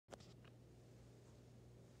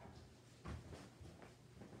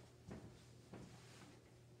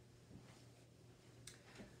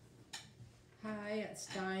It's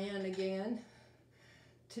Diane again.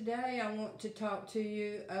 Today I want to talk to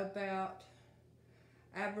you about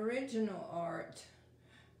Aboriginal art.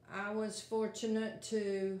 I was fortunate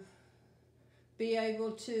to be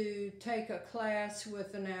able to take a class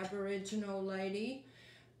with an Aboriginal lady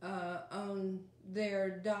on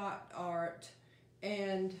their dot art.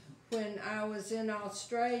 And when I was in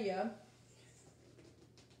Australia,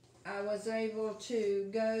 I was able to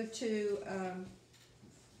go to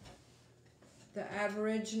the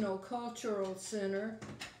Aboriginal Cultural Center.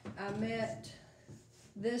 I met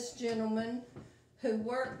this gentleman who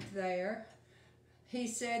worked there. He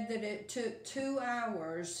said that it took 2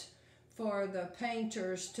 hours for the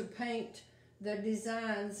painters to paint the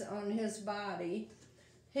designs on his body.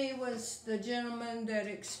 He was the gentleman that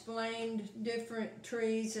explained different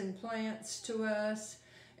trees and plants to us,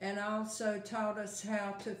 and also taught us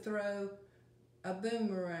how to throw a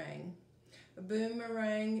boomerang. A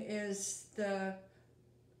boomerang is the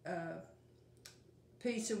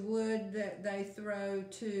piece of wood that they throw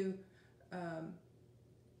to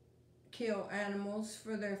kill animals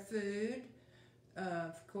for their food.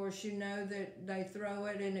 Of course, you know that they throw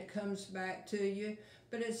it and it comes back to you.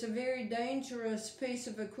 But it's a very dangerous piece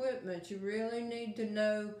of equipment. You really need to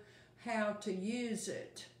know how to use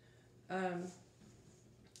it.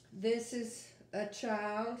 This is a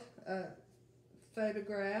child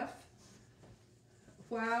photograph.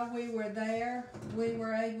 While we were there, we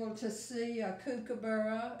were able to see a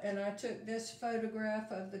kookaburra, and I took this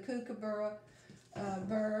photograph of the kookaburra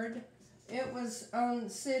bird. It was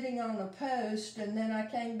sitting on a post, and then I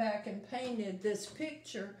came back and painted this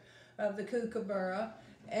picture of the kookaburra,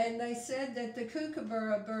 and they said that the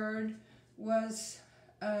kookaburra bird was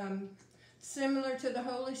similar to the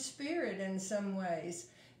Holy Spirit in some ways.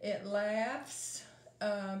 It laughs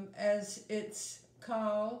as its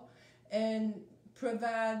call and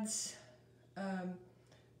provides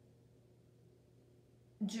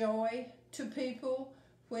joy to people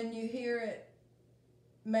when you hear it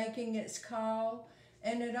making its call.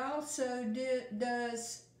 And it also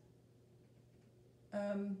does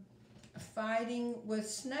fighting with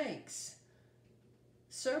snakes,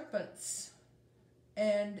 serpents,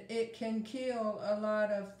 and it can kill a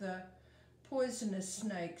lot of the poisonous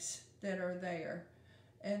snakes that are there.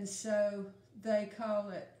 And so they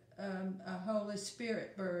call it a Holy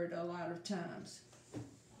Spirit bird a lot of times.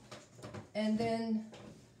 And then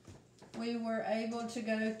we were able to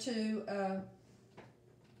go to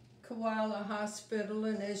koala hospital,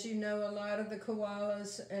 and as you know, a lot of the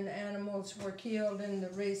koalas and animals were killed in the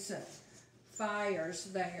recent fires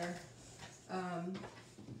there.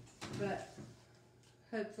 But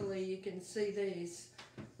hopefully you can see these.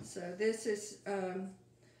 So this is,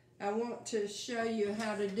 I want to show you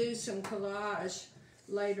how to do some collage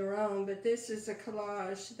later on, but this is a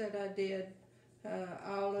collage that I did.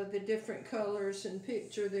 All of the different colors and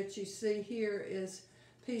picture that you see here is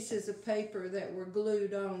pieces of paper that were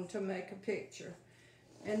glued on to make a picture.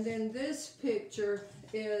 And then this picture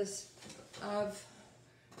is of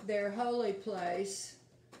their holy place,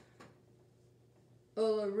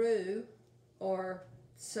 Uluru, or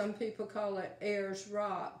some people call it Ayers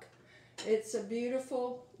Rock. It's a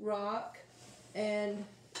beautiful rock, and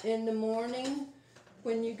in the morning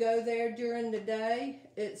when you go there during the day,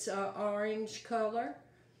 it's an orange color,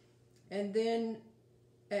 and then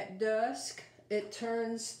at dusk it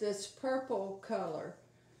turns this purple color.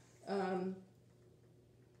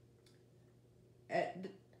 At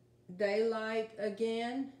daylight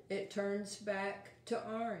again, it turns back to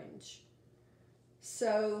orange.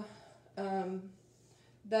 So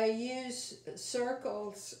they use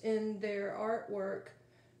circles in their artwork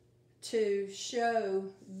to show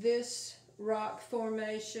this rock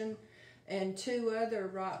formation and 2 other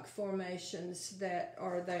rock formations that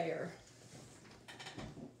are there.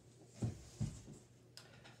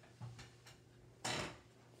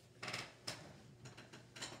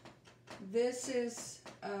 This is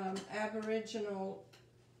Aboriginal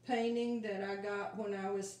painting that I got when I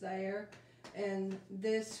was there, and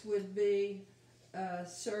this would be a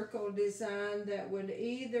circle design that would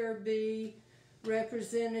either be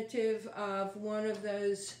representative of one of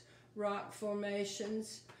those rock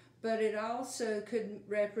formations, but it also could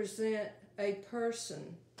represent a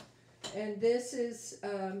person. And this is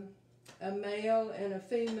a male and a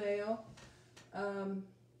female, and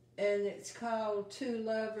it's called Two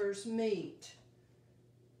Lovers Meet.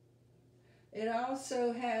 It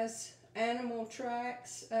also has animal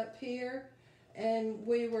tracks up here, and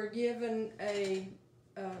we were given a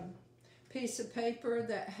piece of paper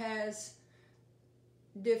that has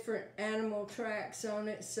different animal tracks on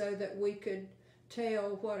it so that we could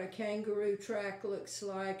tell what a kangaroo track looks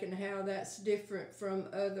like and how that's different from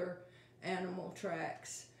other animal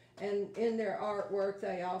tracks. And in their artwork,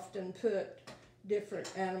 they often put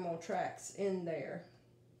different animal tracks in there.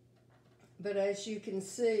 But as you can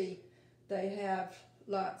see, they have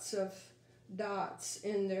lots of dots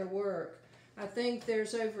in their work. I think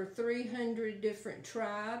there's over 300 different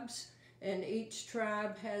tribes, and each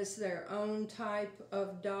tribe has their own type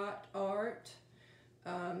of dot art.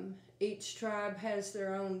 Each tribe has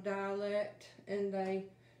their own dialect, and they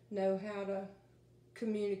know how to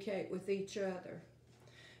communicate with each other.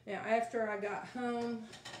 Now, after I got home,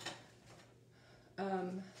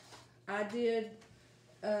 I did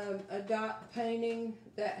a dot painting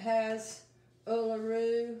that has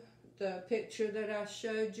Uluru, the picture that I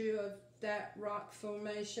showed you of that rock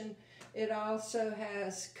formation. It also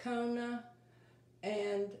has Kona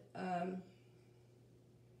and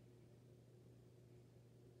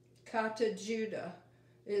Kata Judah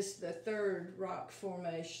is the third rock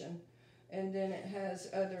formation, and then it has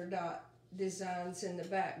other dot designs in the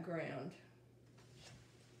background.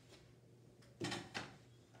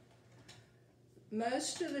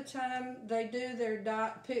 Most of the time they do their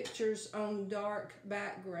dot pictures on dark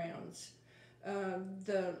backgrounds.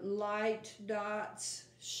 The light dots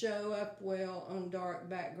show up well on dark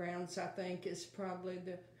backgrounds, I think, is probably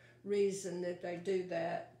the reason that they do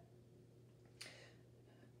that.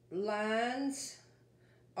 Lines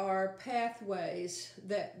are pathways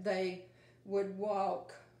that they would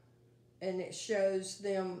walk, and it shows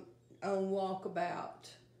them on walkabout.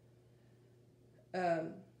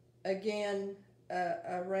 Again,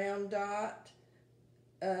 a round dot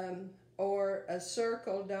or a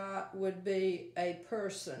circle dot would be a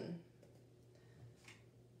person,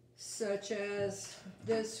 such as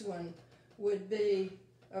this one would be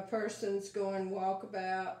a person's going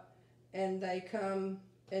walkabout, and they come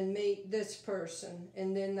and meet this person,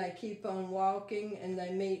 and then they keep on walking and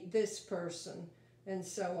they meet this person, and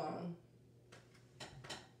so on.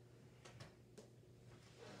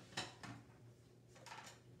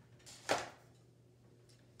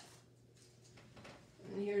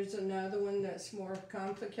 And here's another one that's more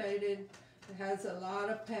complicated. It has a lot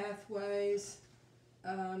of pathways.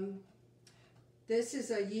 This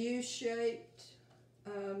is a U-shaped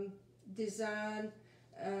design.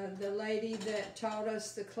 The lady that taught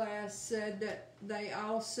us the class said that they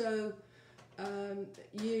also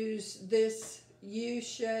use this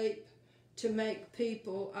U-shape to make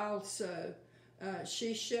people also.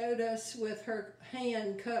 She showed us with her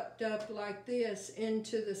hand cupped up like this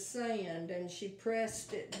into the sand, and she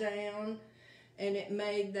pressed it down and it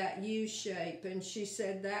made that U-shape, and she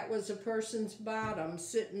said that was a person's bottom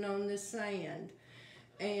sitting on the sand.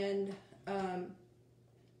 And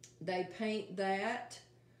they paint that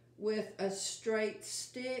with a straight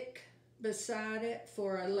stick beside it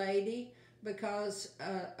for a lady, because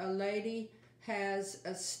a lady has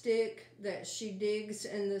a stick that she digs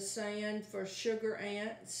in the sand for sugar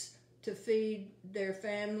ants to feed their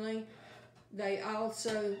family. They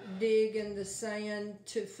also dig in the sand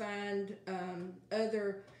to find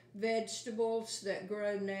other vegetables that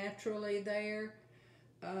grow naturally there.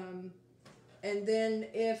 And then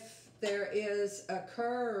if there is a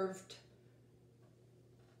curved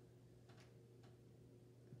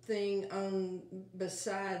thing on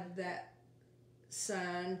beside that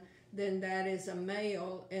sign, then that is a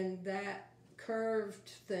male, and that curved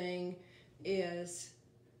thing is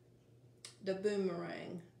the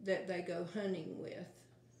boomerang that they go hunting with.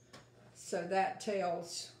 So that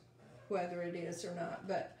tells whether it is or not.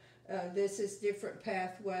 But this is different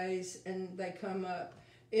pathways, and they come up.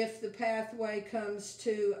 If the pathway comes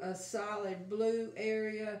to a solid blue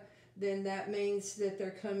area, then that means that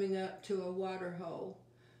they're coming up to a water hole.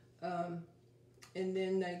 And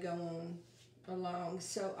then they go on along.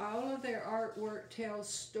 So all of their artwork tells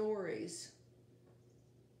stories.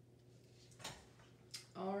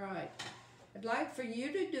 All right. I'd like for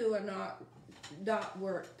you to do a dot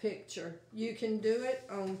work picture. You can do it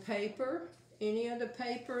on paper, any of the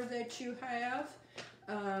paper that you have.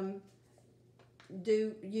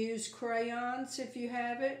 Use crayons if you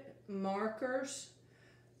have it, markers,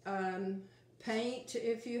 paint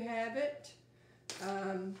if you have it.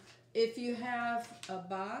 If you have a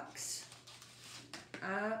box,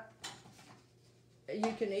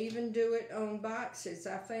 you can even do it on boxes.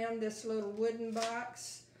 I found this little wooden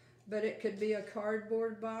box, but it could be a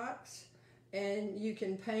cardboard box, and you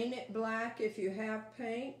can paint it black if you have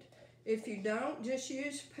paint. If you don't, just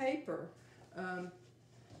use paper.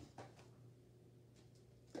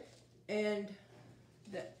 And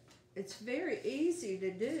it's very easy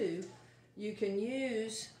to do. You can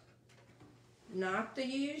use not the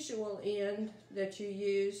usual end that you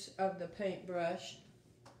use of the paintbrush.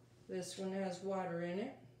 This one has water in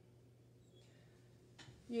it.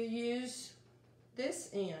 You use this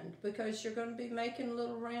end because you're going to be making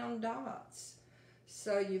little round dots.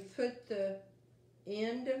 So you put the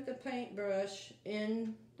end of the paintbrush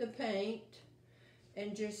in the paint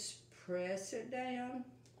and just press it down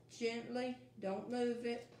gently. Don't move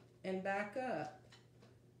it, and back up.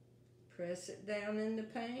 Press it down in the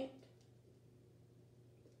paint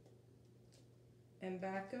and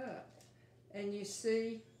back up. And you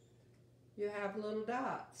see you have little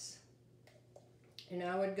dots. And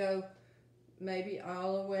I would go maybe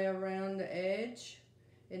all the way around the edge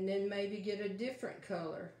and then maybe get a different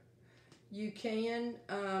color. You can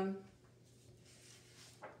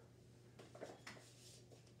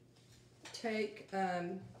take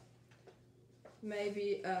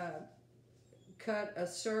maybe cut a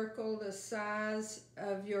circle the size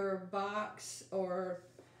of your box, or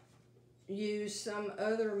use some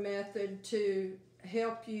other method to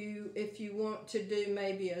help you if you want to do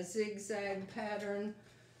maybe a zigzag pattern,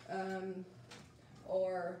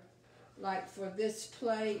 or like for this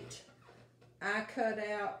plate, I cut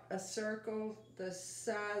out a circle the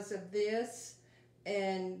size of this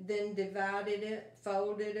and then divided it,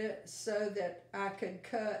 folded it so that I could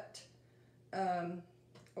cut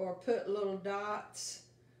or put little dots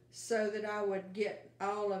so that I would get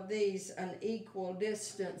all of these an equal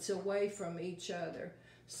distance away from each other.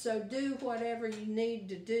 So do whatever you need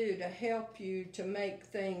to do to help you to make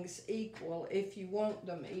things equal if you want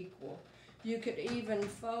them equal. You could even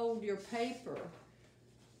fold your paper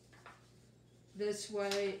this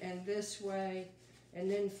way, and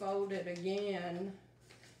then fold it again.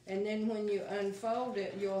 And then when you unfold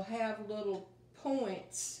it, you'll have little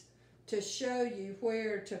points to show you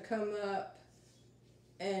where to come up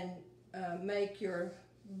and make your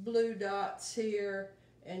blue dots here,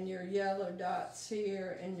 and your yellow dots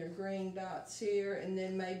here, and your green dots here, and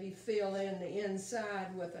then maybe fill in the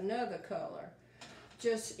inside with another color.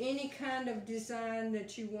 Just any kind of design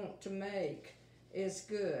that you want to make is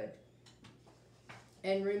good.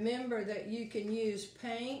 And remember that you can use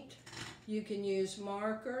paint, you can use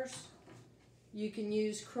markers, you can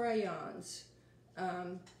use crayons.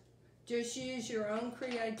 Just use your own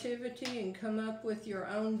creativity and come up with your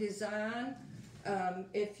own design.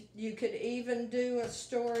 If you could even do a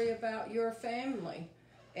story about your family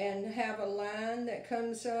and have a line that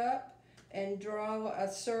comes up and draw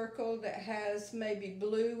a circle that has maybe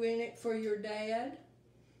blue in it for your dad,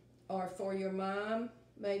 or for your mom,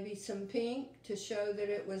 maybe some pink to show that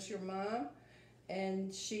it was your mom,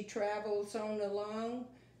 and she travels on along,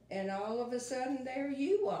 and all of a sudden there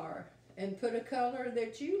you are, and put a color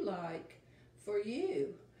that you like for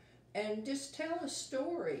you, and just tell a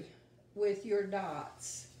story with your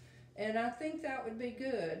dots. And I think that would be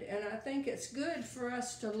good, and I think it's good for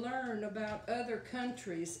us to learn about other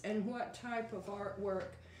countries and what type of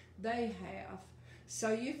artwork they have.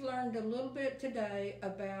 So you've learned a little bit today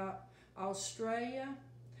about Australia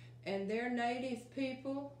and their native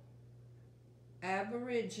people,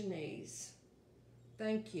 Aborigines.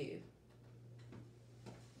 Thank you.